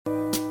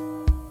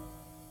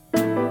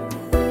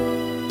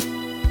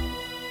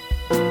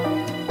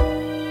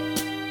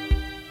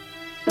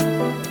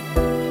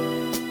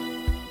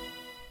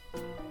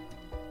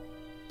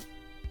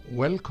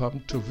Welcome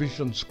to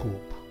Vision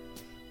Scope,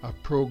 a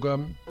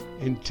program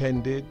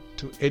intended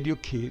to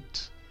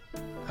educate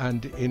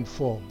and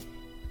inform.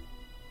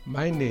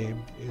 My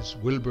name is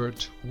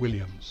Wilbert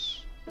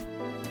Williams.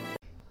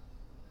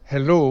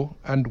 Hello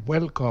and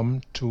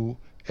welcome to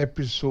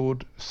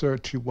episode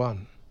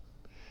 31.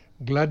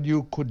 Glad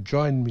you could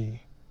join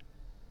me.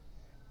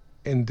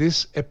 In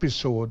this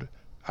episode,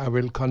 I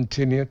will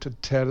continue to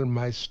tell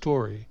my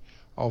story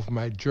of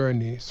my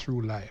journey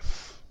through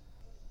life.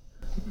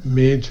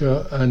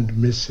 Major and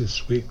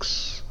Mrs.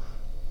 Wicks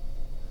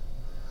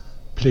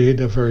played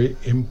a very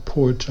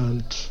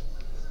important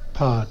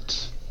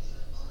part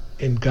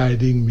in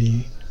guiding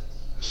me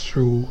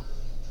through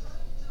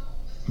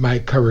my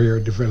career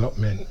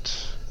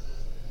development.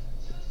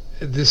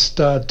 This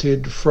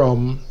started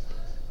from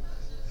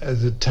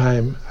the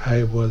time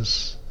I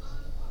was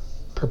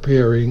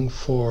preparing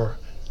for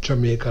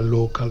Jamaica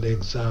local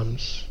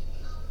exams,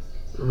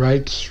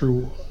 right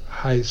through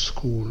high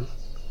school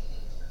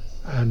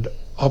and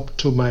up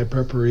to my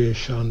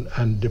preparation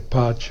and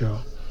departure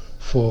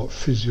for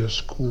physio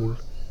school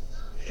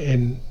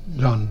in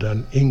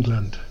London,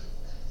 England.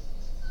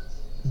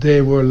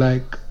 They were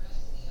like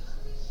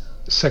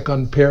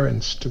second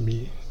parents to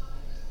me,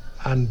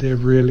 and they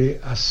really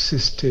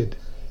assisted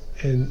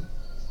in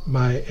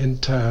my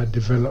entire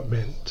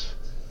development.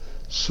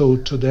 So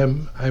to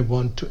them, I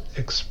want to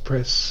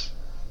express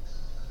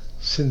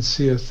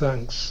sincere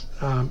thanks.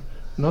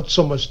 Not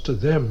so much to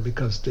them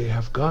because they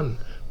have gone,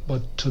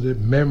 but to the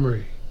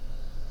memory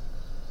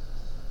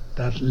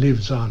that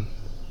lives on,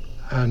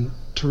 and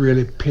to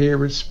really pay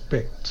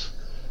respect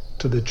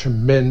to the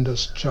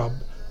tremendous job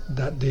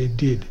that they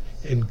did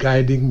in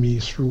guiding me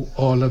through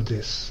all of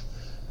this.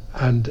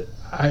 And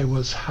I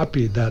was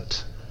happy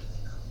that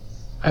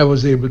I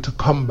was able to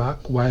come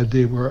back while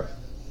they were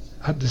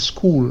at the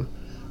school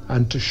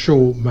and to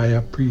show my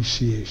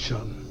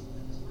appreciation.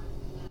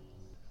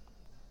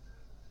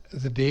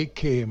 The day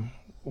came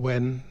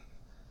when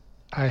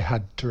I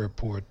had to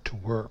report to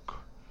work.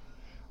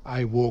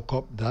 I woke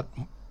up that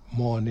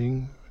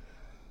morning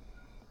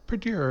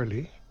pretty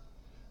early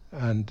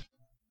and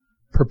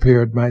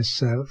prepared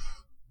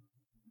myself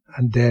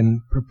and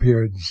then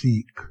prepared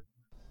Zeke.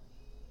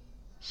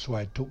 So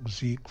I took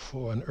Zeke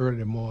for an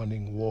early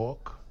morning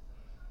walk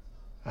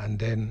and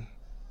then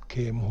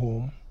came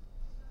home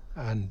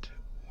and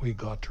we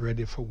got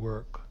ready for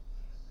work.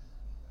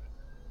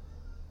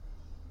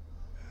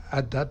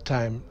 At that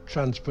time,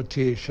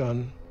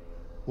 transportation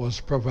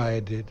was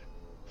provided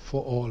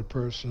for all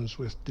persons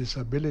with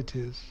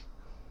disabilities.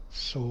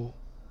 So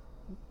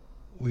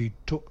we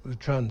took the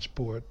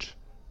transport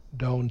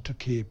down to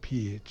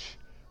KPH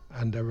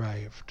and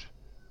arrived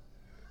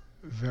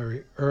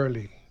very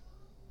early.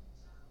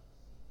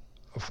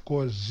 Of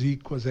course,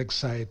 Zeke was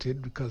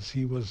excited because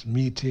he was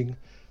meeting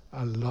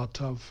a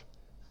lot of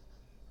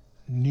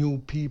new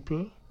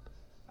people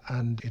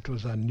and it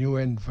was a new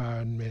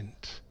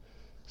environment.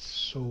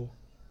 So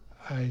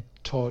I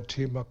taught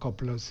him a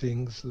couple of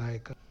things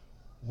like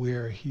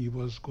where he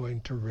was going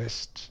to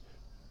rest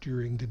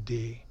during the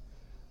day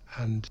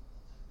and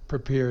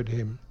prepared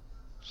him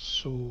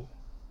so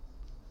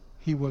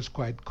he was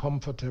quite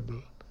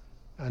comfortable.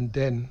 And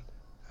then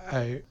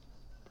I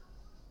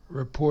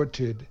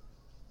reported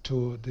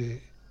to the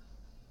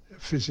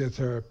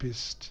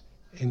physiotherapist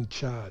in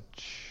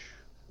charge.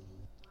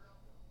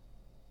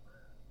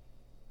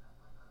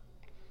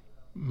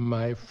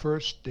 My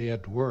first day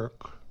at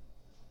work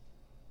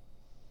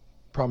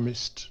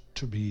promised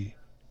to be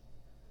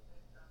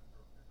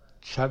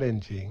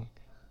challenging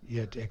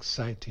yet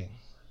exciting.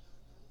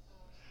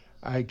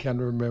 I can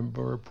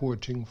remember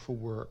reporting for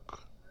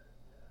work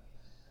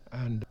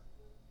and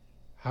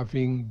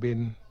having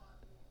been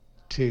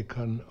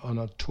taken on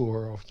a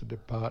tour of the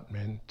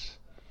department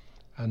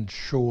and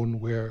shown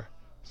where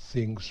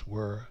things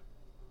were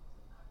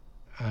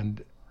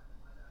and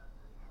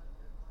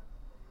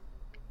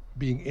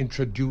being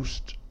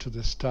introduced to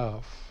the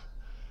staff.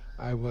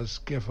 I was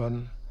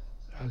given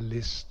a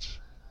list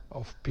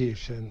of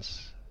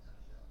patients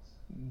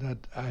that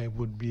I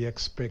would be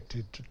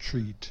expected to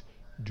treat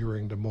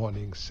during the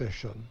morning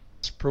session.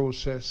 This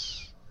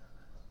process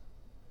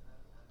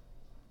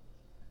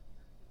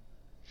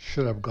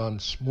should have gone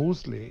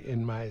smoothly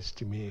in my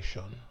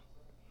estimation,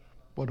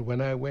 but when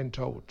I went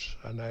out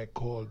and I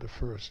called the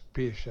first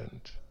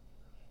patient,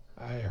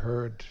 I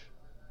heard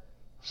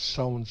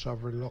sounds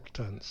of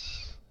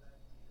reluctance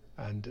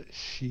and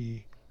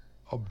she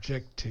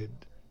objected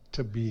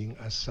to being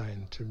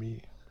assigned to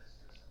me.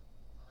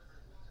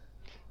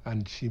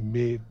 And she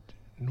made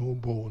no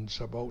bones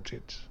about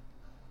it.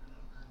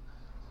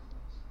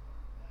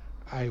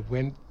 I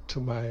went to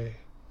my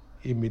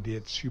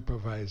immediate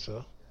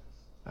supervisor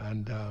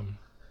and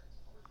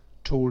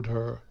told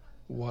her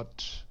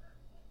what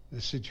the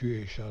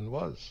situation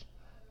was.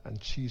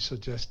 And she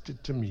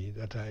suggested to me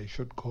that I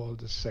should call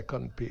the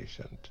second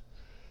patient.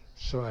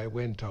 So I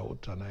went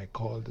out and I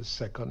called the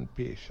second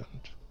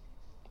patient.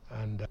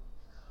 And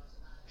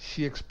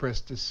she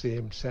expressed the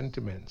same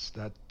sentiments,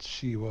 that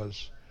she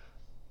was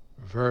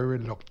very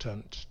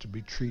reluctant to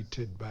be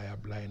treated by a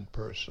blind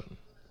person.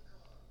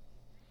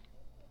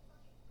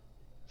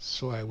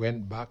 So I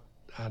went back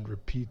and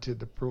repeated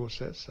the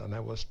process, and I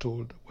was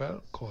told,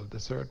 well, call the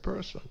third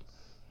person.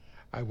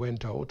 I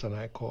went out and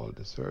I called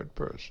the third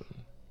person.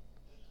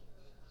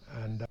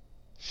 And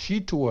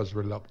she too was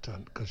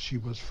reluctant because she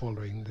was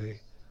following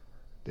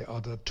the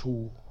other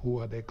two who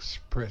had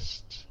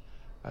expressed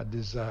a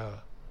desire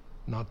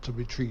not to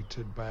be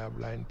treated by a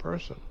blind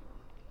person.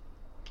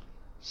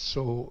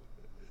 So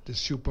the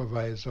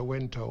supervisor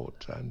went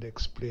out and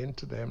explained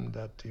to them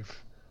that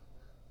if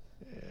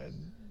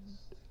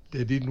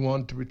they didn't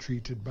want to be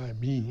treated by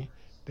me,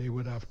 they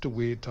would have to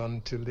wait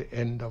until the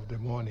end of the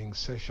morning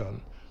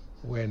session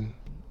when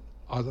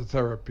other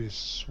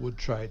therapists would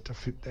try to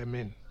fit them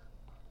in.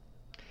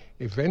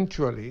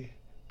 Eventually,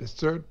 the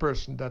third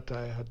person that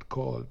I had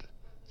called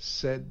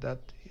said that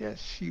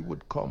yes, she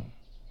would come,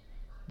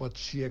 but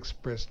she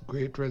expressed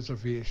great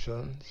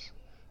reservations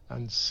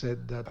and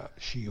said that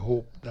she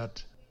hoped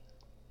that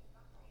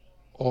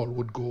all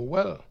would go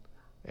well.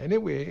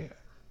 Anyway,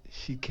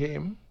 she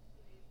came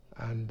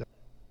and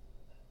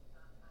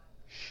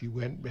she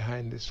went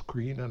behind the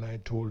screen, and I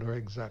told her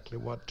exactly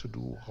what to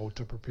do, how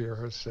to prepare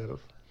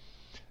herself.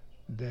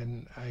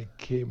 Then I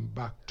came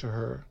back to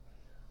her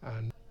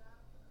and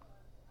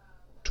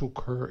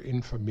took her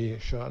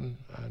information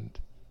and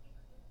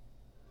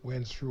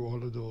went through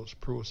all of those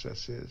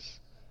processes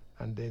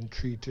and then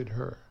treated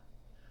her.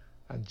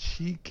 And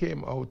she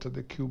came out of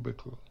the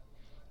cubicle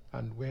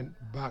and went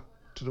back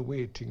to the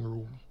waiting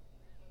room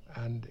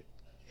and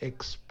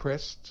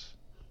expressed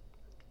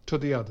to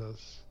the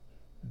others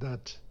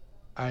that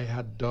I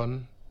had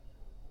done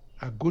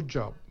a good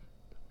job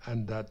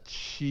and that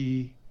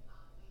she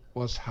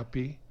was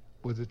happy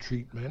with the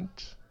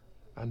treatment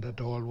and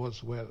that all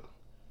was well.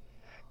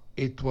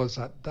 It was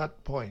at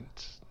that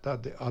point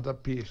that the other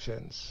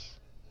patients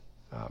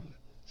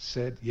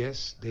said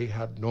yes, they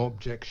had no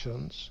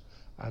objections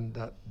and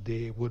that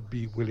they would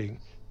be willing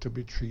to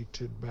be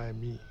treated by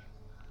me.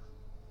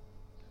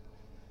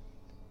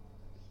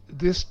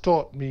 This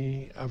taught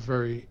me a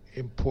very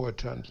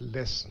important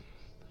lesson,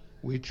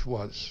 which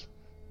was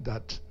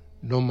that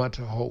no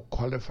matter how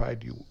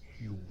qualified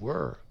you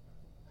were,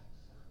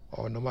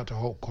 or no matter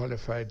how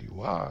qualified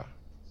you are,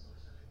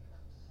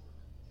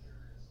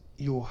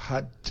 you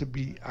had to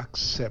be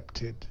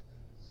accepted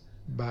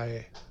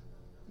by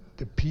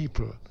the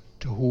people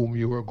to whom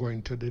you were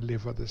going to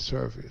deliver the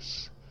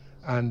service.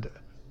 And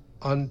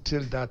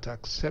until that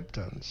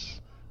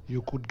acceptance,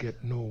 you could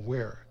get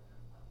nowhere.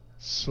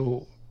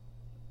 So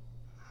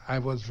I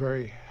was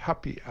very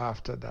happy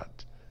after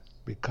that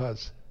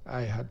because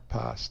I had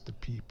passed the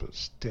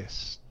people's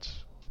test.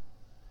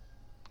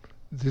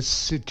 This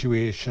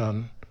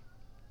situation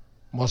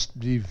must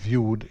be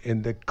viewed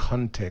in the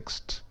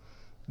context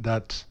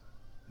that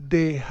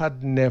they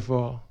had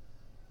never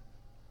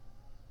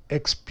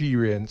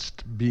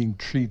experienced being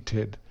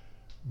treated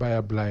by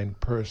a blind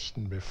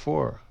person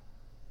before.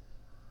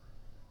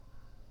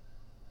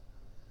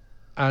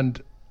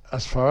 And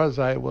as far as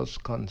I was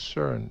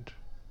concerned,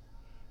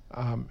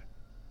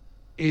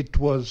 it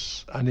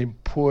was an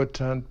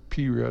important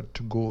period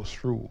to go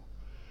through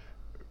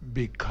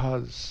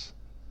because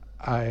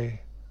I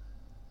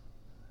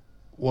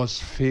was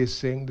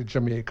facing the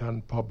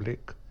Jamaican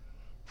public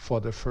for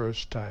the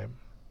first time.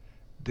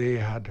 They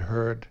had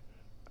heard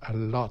a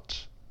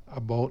lot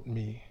about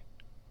me.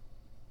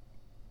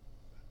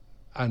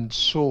 And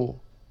so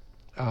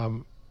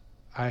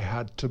I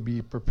had to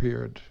be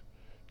prepared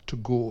to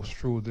go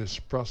through this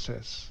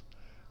process.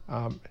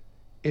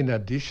 In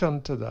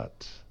addition to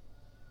that,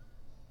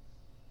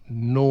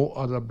 no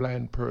other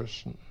blind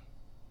person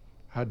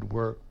had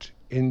worked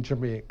in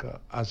Jamaica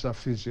as a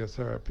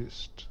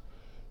physiotherapist.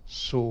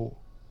 So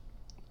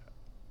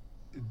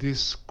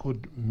this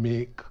could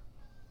make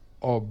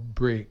or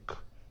break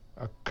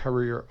a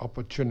career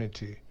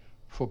opportunity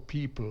for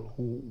people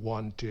who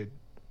wanted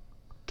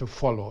to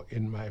follow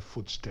in my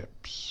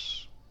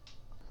footsteps.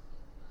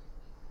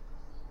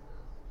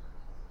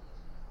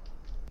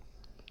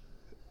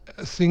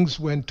 Things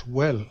went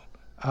well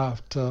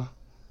after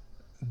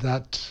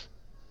that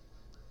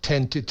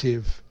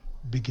tentative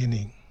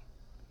beginning.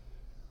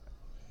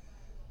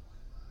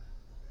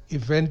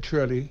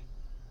 Eventually,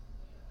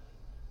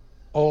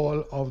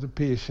 all of the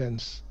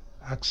patients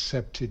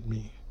accepted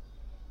me,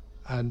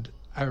 and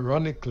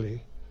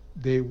ironically,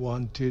 they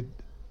wanted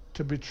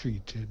to be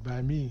treated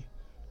by me.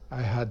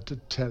 I had to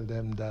tell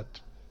them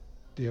that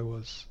there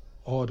was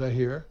order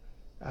here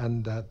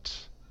and that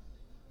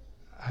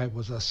I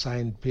was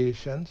assigned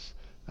patients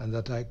and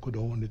that I could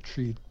only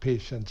treat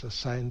patients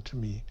assigned to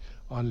me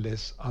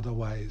unless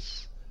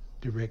otherwise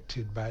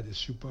directed by the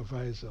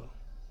supervisor.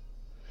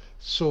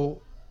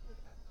 So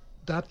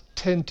that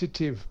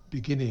tentative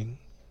beginning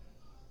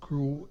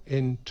grew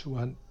into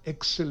an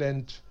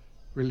excellent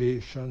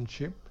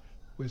relationship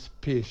with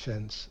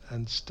patients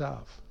and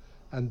staff,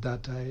 and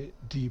that I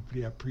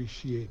deeply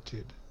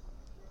appreciated.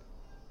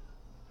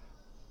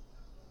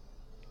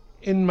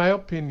 In my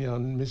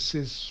opinion,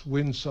 Mrs.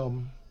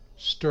 Winsome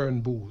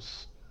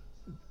Sternbooth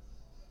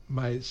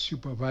my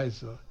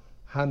supervisor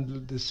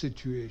handled the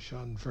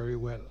situation very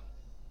well.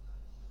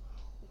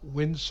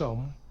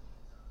 Winsome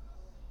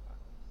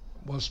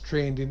was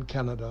trained in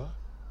Canada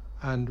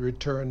and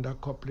returned a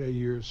couple of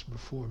years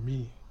before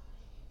me.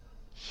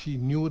 She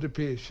knew the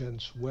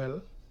patients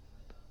well,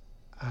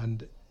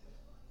 and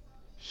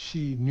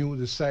she knew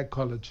the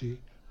psychology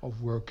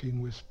of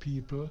working with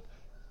people,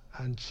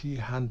 and she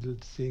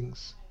handled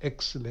things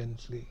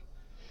excellently.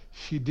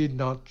 She did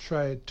not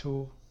try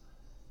to,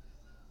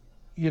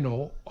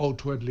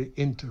 outwardly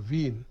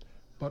intervene,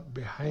 but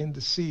behind the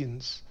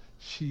scenes,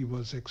 she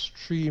was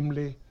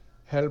extremely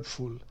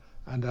helpful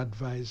and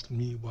advised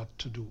me what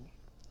to do.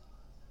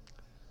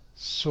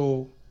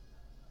 So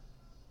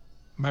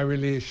my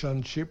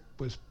relationship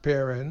with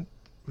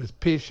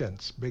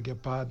patients,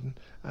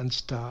 and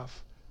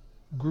staff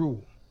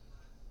grew.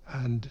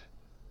 And,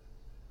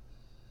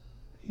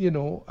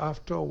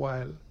 after a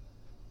while,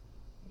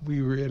 we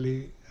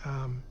really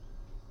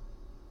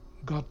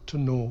got to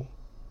know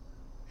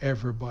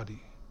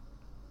everybody.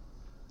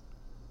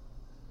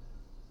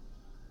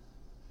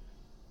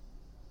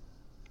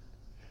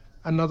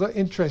 Another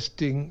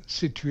interesting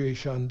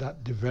situation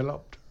that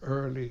developed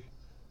early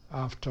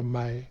after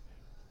my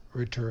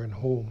return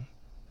home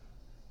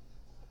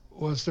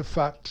was the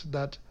fact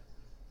that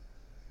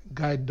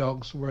guide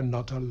dogs were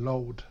not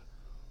allowed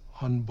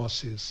on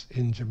buses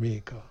in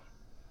Jamaica.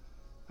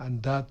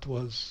 And that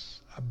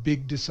was a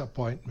big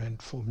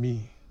disappointment for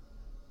me.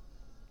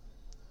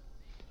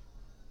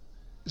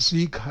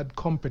 Zeke had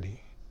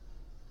company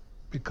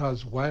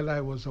because while I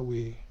was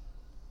away,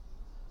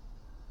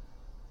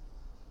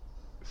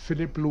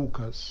 Philip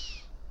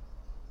Lucas,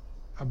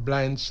 a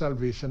blind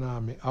Salvation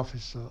Army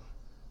officer,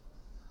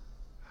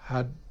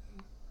 had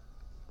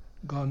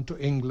gone to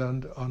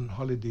England on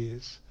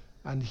holidays,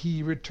 and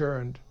he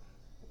returned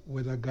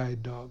with a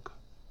guide dog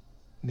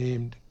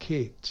named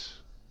Kate.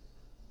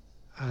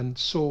 And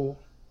so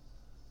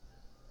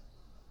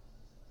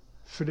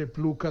Philip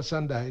Lucas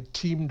and I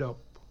teamed up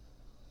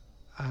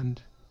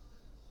and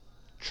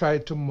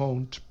tried to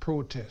mount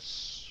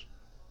protests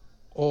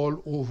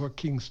all over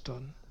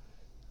Kingston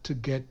to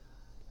get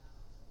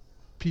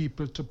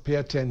people to pay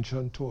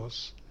attention to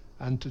us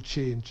and to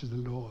change the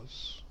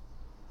laws.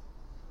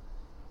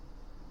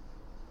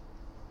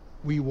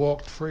 We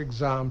walked, for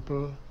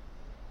example,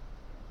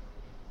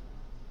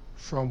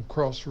 from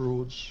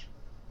Crossroads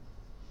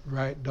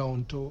right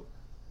down to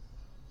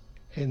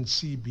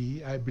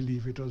NCB. I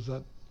believe it was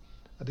at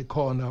the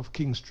corner of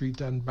King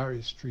Street and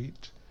Barry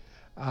Street.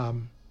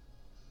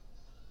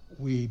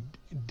 We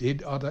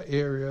did other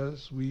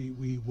areas.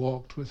 We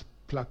walked with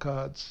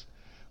placards.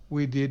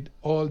 We did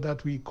all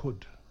that we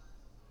could,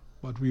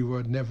 but we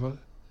were never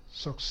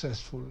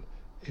successful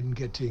in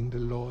getting the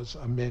laws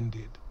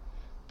amended.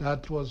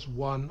 That was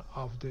one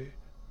of the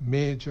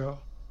major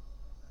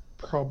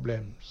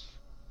problems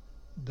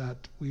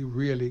that we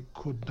really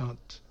could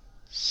not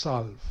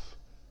solve.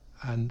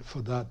 And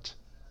for that,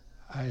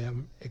 I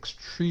am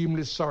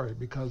extremely sorry,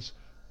 because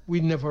we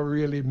never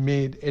really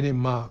made any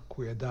mark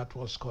where that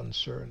was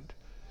concerned.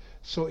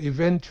 So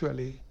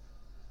eventually,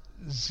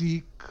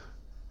 Zeke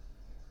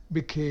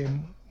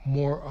became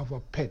more of a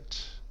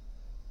pet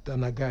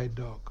than a guide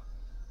dog,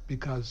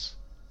 because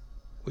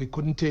we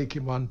couldn't take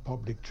him on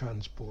public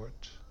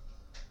transport.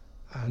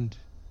 And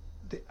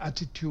the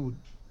attitude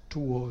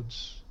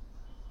towards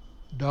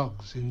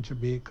dogs in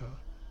Jamaica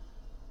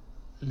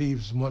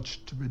leaves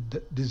much to be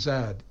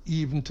desired,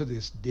 even to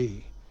this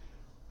day.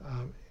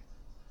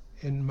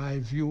 In my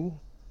view,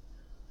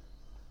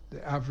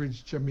 the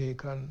average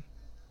Jamaican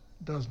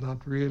does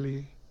not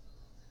really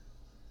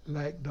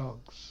like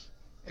dogs,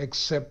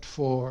 except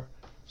for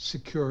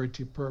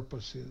security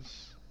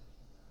purposes.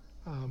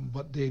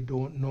 But they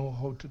don't know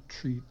how to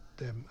treat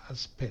them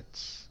as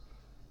pets.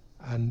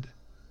 And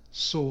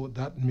so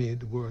that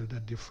made the world a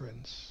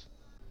difference.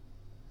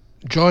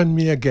 Join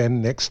me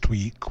again next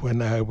week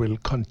when I will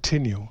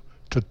continue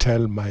to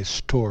tell my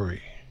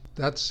story.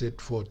 That's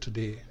it for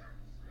today.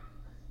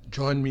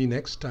 Join me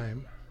next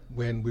time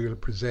when we will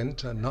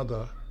present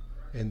another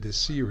in the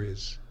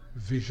series,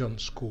 Vision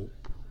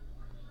Scope.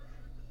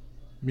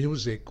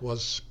 Music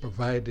was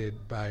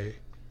provided by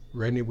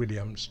Rennie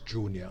Williams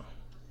Jr.